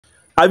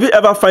Have you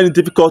ever find it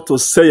difficult to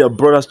sell your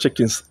brother's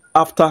chickens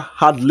after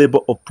hard labor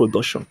of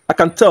production? I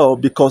can tell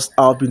because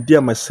I've been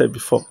there myself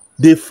before.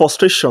 The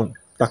frustration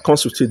that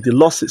comes with it, the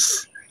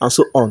losses, and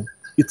so on.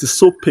 It is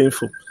so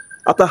painful.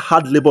 After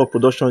hard labor of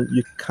production,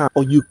 you can't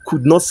or you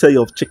could not sell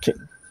your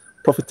chicken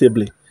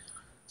profitably.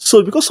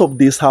 So because of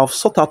this, I have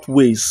sought out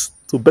ways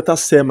to better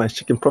sell my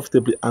chicken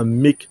profitably and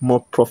make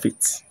more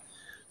profits.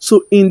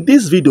 So in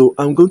this video,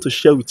 I'm going to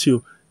share with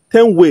you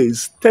 10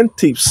 ways, 10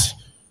 tips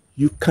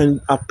you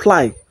can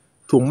apply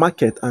to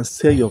market and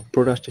sell your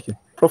brother's chicken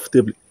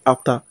profitably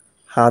after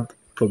hard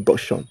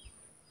production.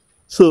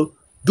 So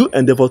do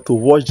endeavor to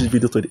watch this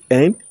video to the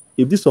end.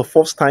 If this is your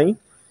first time,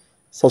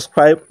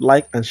 subscribe,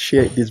 like, and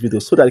share this video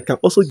so that it can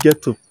also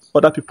get to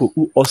other people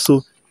who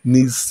also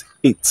needs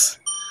it.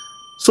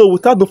 So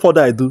without no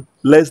further ado,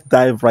 let's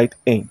dive right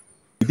in.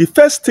 The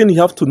first thing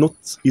you have to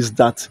note is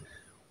that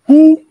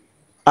who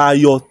are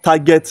your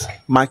target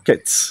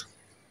markets?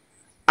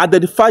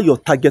 Identify your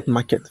target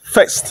market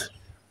first.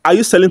 Are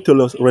you selling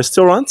to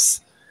restaurants?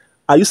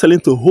 Are you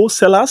selling to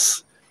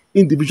wholesalers,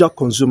 individual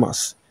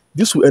consumers?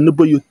 This will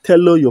enable you to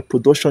tailor your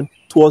production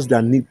towards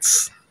their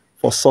needs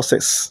for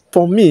success.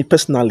 For me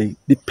personally,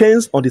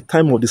 depends on the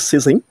time of the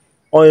season.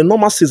 On a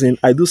normal season,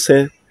 I do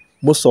sell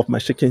most of my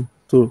chicken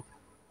to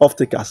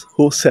off-takers,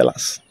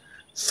 wholesalers.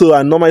 So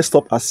I normally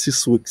stop at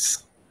 6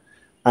 weeks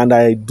and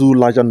I do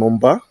larger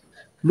number.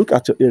 Look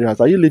at your areas.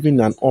 Are you living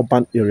in an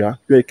urban area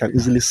where you can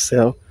easily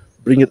sell,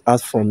 bring it out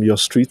from your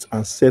street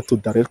and sell to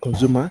direct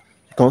consumer?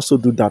 You can also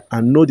do that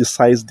and know the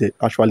size they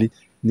actually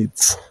need.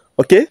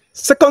 Okay.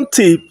 Second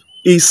tip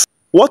is,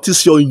 what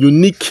is your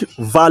unique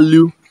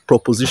value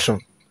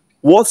proposition?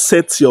 What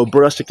sets your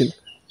brother's chicken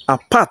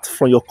apart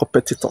from your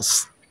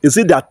competitors? Is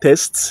it their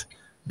taste,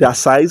 their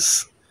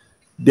size,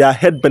 their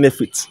health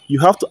benefits? You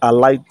have to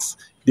align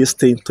this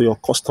thing to your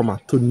customer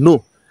to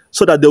know,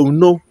 so that they will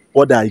know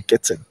what they are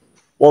getting.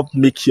 What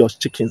makes your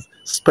chicken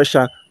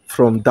special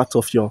from that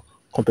of your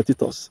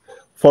competitors?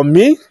 For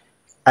me,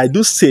 I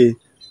do say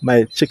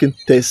my chicken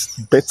tastes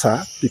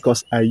better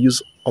because I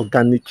use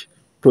organic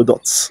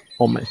products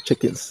on my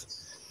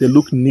chickens. They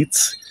look neat,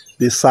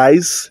 the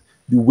size,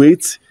 the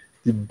weight,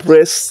 the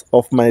breast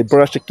of my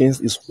brother chickens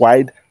is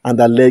wide and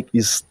the leg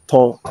is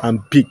tall and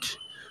big.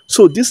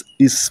 So this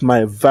is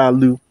my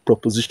value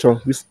proposition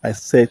which I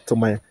say to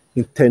my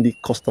intended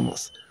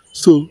customers.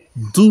 So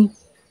do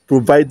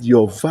provide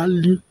your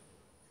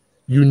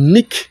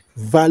unique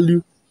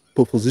value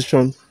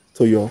proposition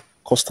to your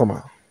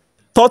customer.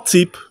 Third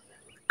tip,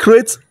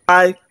 create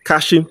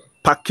eye-catching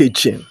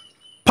packaging.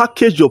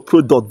 Package your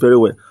product very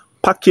well.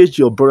 Package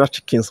your brother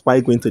chickens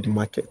while going to the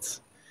market.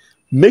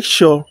 Make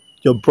sure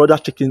your brother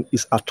chicken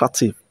is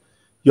attractive.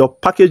 Your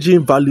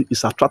packaging value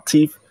is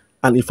attractive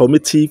and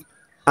informative,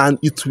 and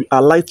it will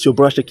highlight your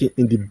brother chicken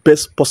in the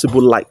best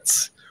possible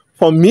light.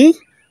 For me,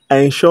 I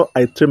ensure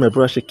I train my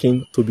brother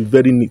chicken to be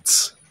very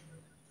neat.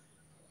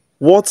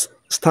 What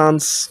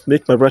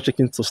make my brother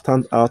chicken to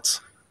stand out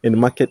in the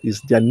market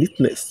is their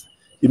neatness.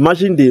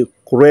 Imagine the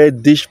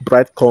reddish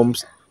bright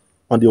comes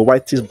on the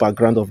whitish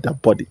background of their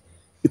body.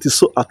 It is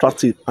so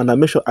attractive, and I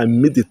make sure I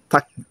meet the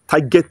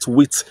target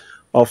weight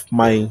of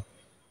my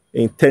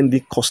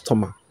intended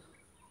customer.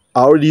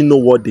 I already know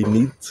what they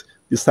need,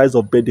 the size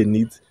of bed they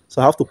need,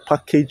 so I have to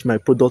package my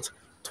product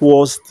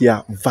towards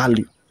their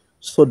value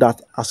so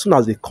that as soon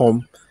as they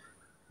come,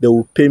 they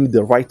will pay me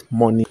the right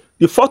money.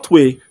 The fourth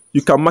way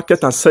you can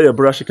market and sell your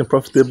brother chicken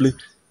profitably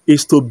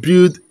is to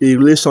build a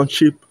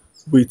relationship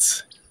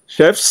with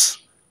chefs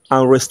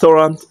and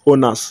restaurant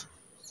owners,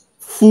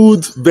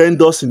 food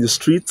vendors in the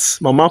streets,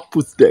 mama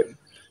put them.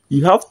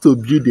 You have to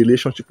build a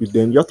relationship with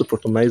them. You have to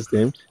patronize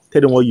them,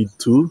 tell them what you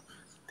do,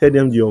 tell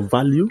them your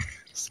value,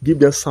 give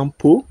them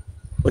sample,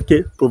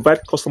 okay, provide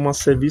customer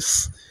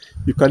service.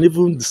 You can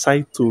even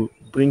decide to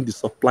bring the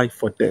supply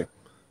for them,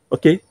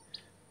 okay?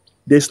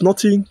 There's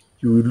nothing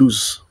you will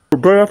lose.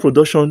 Broiler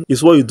production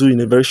is what you do in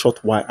a very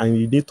short while, and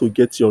you need to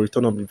get your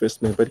return on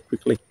investment very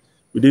quickly.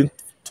 Within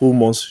 2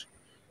 months,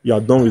 you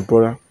are done with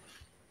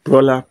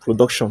broiler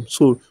production.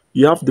 So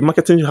you have the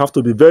marketing, you have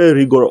to be very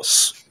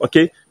rigorous,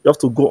 okay? You have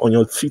to go on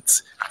your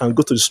feet and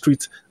go to the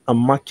street and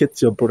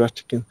market your brother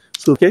chicken.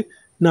 So, okay,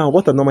 now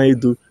what I normally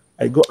do,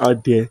 I go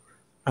out there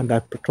and I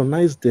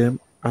patronize them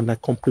and I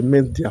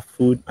compliment their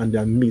food and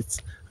their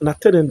meats. And I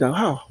tell them that,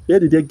 wow, where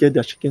did they get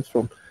their chickens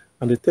from?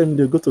 And they tell me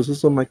they go to the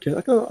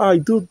supermarket. I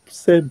do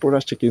sell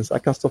brother chickens. I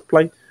can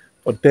supply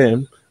for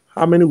them.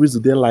 How many weeks do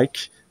they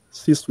like?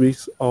 6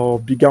 weeks or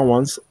bigger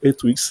ones,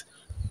 8 weeks,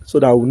 so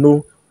that I will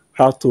know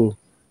how to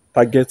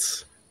target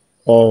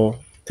or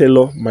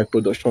tailor my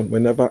production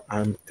whenever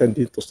I'm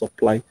intending to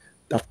supply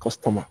that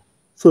customer.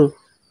 So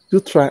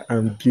do try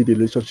and build a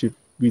relationship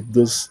with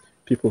those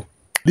people.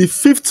 The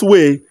fifth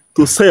way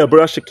to sell your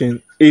brother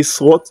chicken is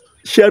what?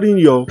 Sharing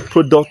your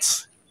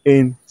products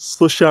in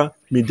social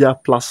media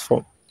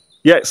platforms.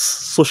 Yes,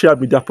 social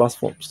media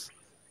platforms.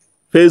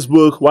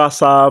 Facebook,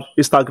 WhatsApp,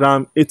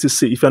 Instagram,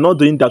 etc. If you're not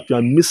doing that, you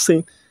are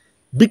missing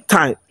big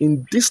time.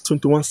 In this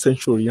 21st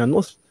century, you are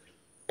not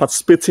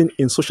participating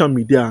in social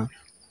media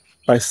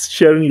by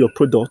sharing your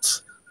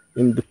products.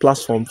 in the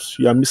platforms,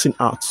 you are missing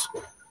out.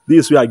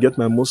 This is where I get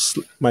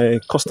my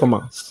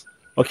customers.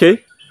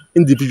 Okay,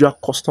 individual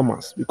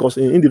customers, because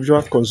in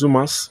individual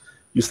consumers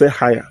you stay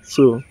higher.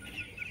 So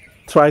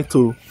try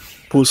to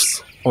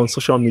post on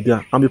social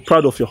media and be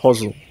proud of your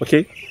hustle.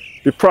 Okay,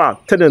 be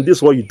proud. Tell them this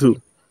is what you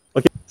do.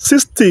 Okay,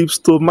 6 tips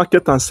to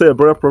market and sell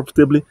very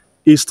profitably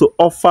is to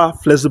offer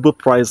flexible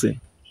pricing,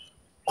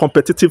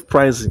 competitive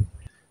pricing.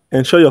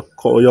 Ensure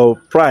your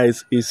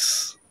price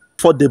is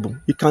affordable.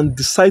 You can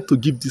decide to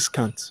give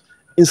discounts,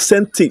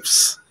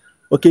 incentives.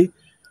 Okay,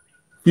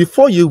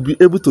 before you be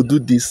able to do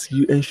this,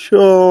 you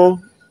ensure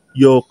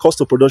your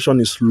cost of production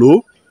is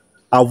low.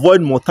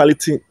 Avoid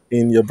mortality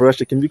in your broiler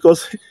chicken,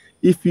 because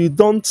if you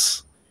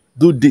don't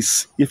do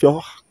this, if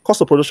your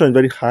cost of production is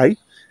very high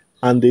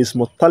and there is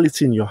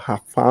mortality in your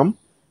farm,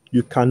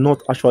 you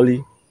cannot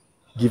actually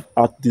give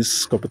out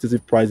these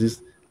competitive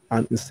prices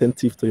and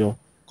incentive to your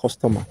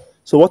customer.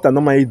 So what I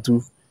normally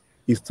do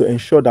is to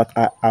ensure that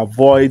I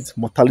avoid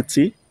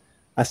mortality,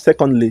 and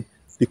secondly,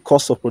 the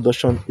cost of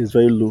production is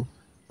very low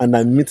and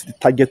I meet the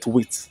target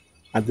weight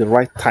at the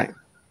right time.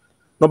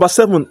 Number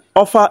 7,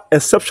 offer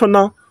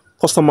exceptional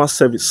customer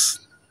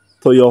service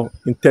to your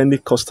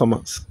intended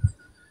customers.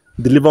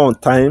 Deliver on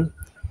time,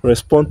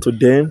 respond to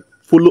them,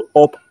 follow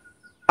up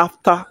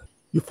after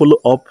you follow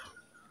up.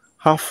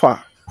 How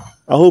far?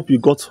 I hope you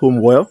got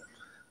home well.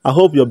 I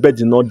hope your bed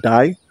did not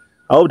die.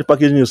 I hope the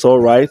packaging is all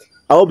right.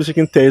 I hope the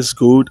chicken tastes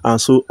good and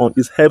so on.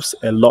 It helps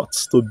a lot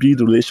to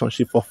build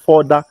relationship for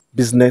further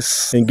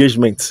business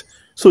engagement.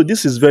 So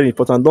this is very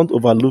important. Don't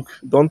overlook,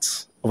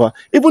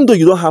 even though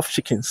you don't have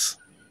chickens,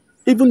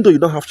 you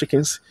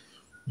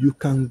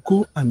can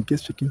go and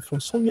get chicken from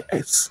somewhere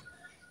else.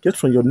 Get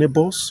from your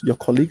neighbors, your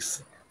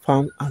colleagues,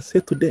 farm, and say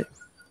to them,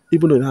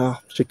 even though you don't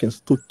have chickens,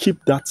 to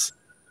keep that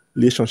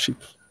relationship.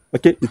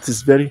 Okay, it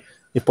is very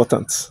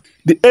important.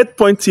 The 8th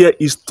point here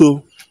is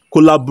to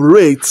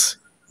collaborate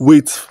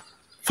with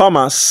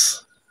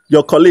farmers,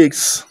 your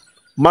colleagues,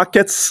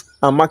 markets,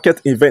 and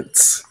market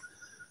events.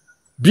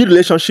 Build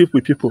relationship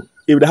with people.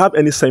 If they have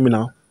any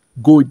seminar,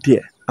 go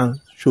there and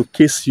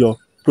showcase your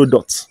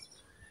products.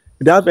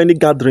 If they have any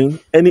gathering,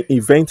 any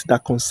event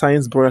that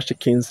concerns broiler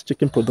chickens,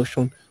 chicken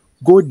production,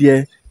 go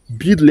there,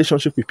 build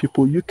relationship with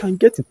people. You can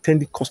get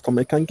intended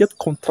customer, you can get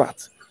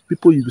contracts.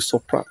 People you'll be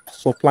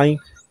supplying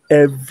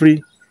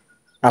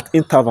at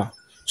interval.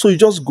 So you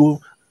just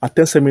go,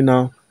 attend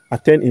seminar,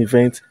 attend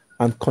event,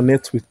 and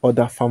connect with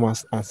other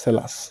farmers and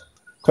sellers.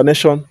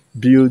 Connection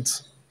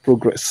builds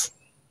progress.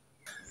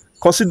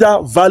 Consider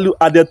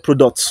value-added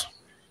products.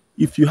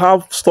 If you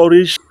have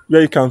storage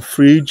where you can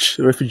fridge,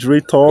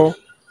 refrigerator,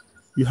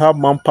 you have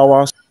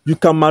manpower, you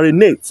can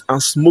marinate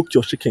and smoke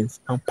your chickens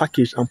and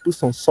package and put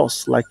some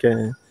sauce like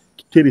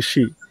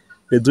kirishi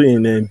they do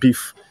in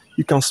beef.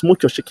 You can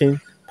smoke your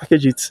chicken,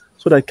 package it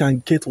so that you can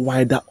get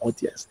wider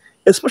audience,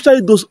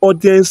 especially those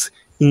audience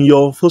in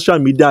your social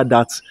media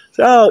that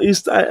say,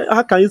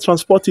 how can you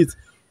transport it?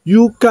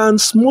 You can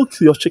smoke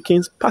your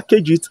chickens,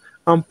 package it,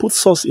 and put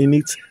sauce in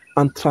it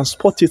and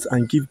transport it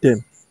and give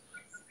them.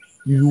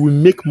 You will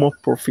make more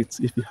profit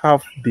if you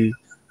have the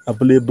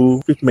available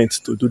equipment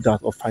to do that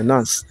or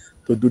finance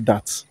to do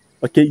that.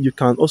 Okay, you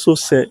can also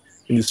sell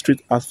in the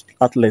street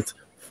outlet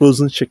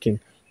frozen chicken,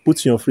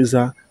 put in your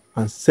freezer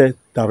and sell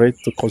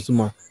direct to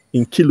consumer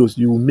in kilos.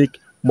 You will make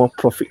more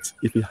profit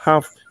if you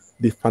have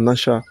the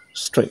financial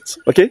strength.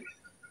 Okay,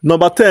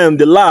 number 10,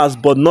 the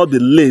last but not the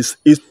least,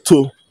 is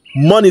to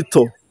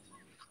monitor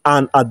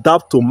and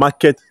adapt to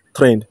market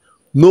trend.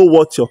 Know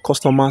what your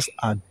customers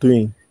are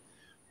doing.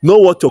 Know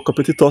what your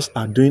competitors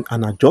are doing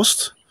and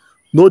adjust.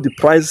 Know the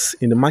price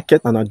in the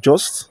market and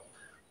adjust.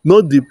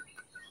 Know the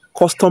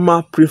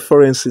customer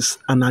preferences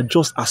and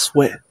adjust as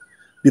well.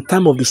 The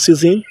time of the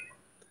season,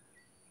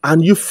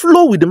 and you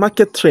flow with the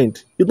market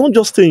trend. You don't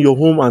just stay in your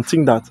home and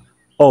think that,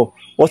 oh,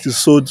 what is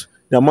sold,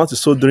 the amount is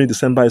sold during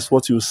December is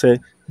what you say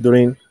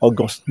during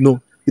August.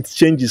 No, it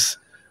changes.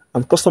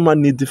 And customers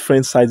need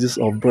different sizes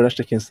of broiler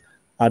chickens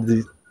at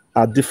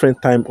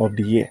different time of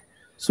the year.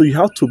 So you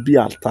have to be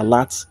at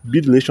alert,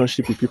 build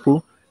relationship with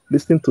people,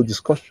 listen to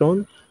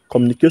discussion,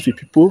 communicate with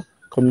people,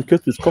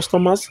 communicate with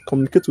customers,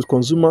 communicate with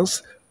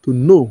consumers to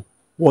know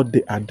what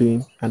they are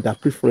doing and their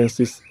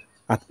preferences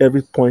at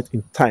every point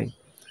in time.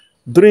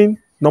 During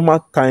normal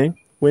time,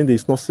 when there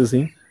is no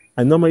season,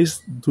 I normally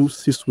do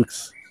 6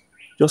 weeks.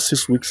 Just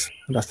 6 weeks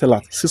and I sell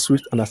out. 6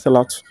 weeks and I sell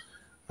out.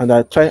 And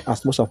I try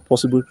as much as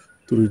possible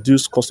to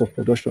reduce cost of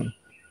production.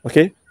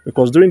 Okay?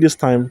 Because during this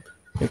time,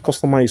 the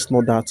customer is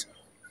not that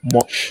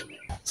much.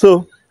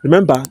 So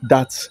remember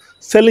that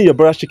selling your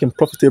broiler chicken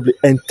profitably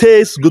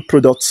entails good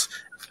products,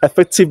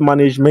 effective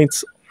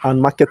management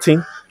and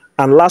marketing,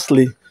 and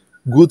lastly,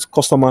 good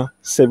customer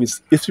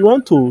service. If you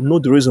want to know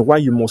the reason why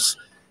you must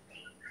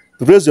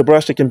raise your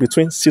broiler chicken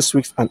between 6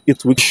 weeks and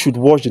 8 weeks, you should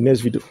watch the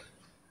next video.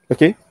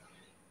 Okay?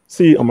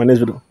 See you on my next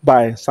video.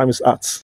 Bye. Sam is out.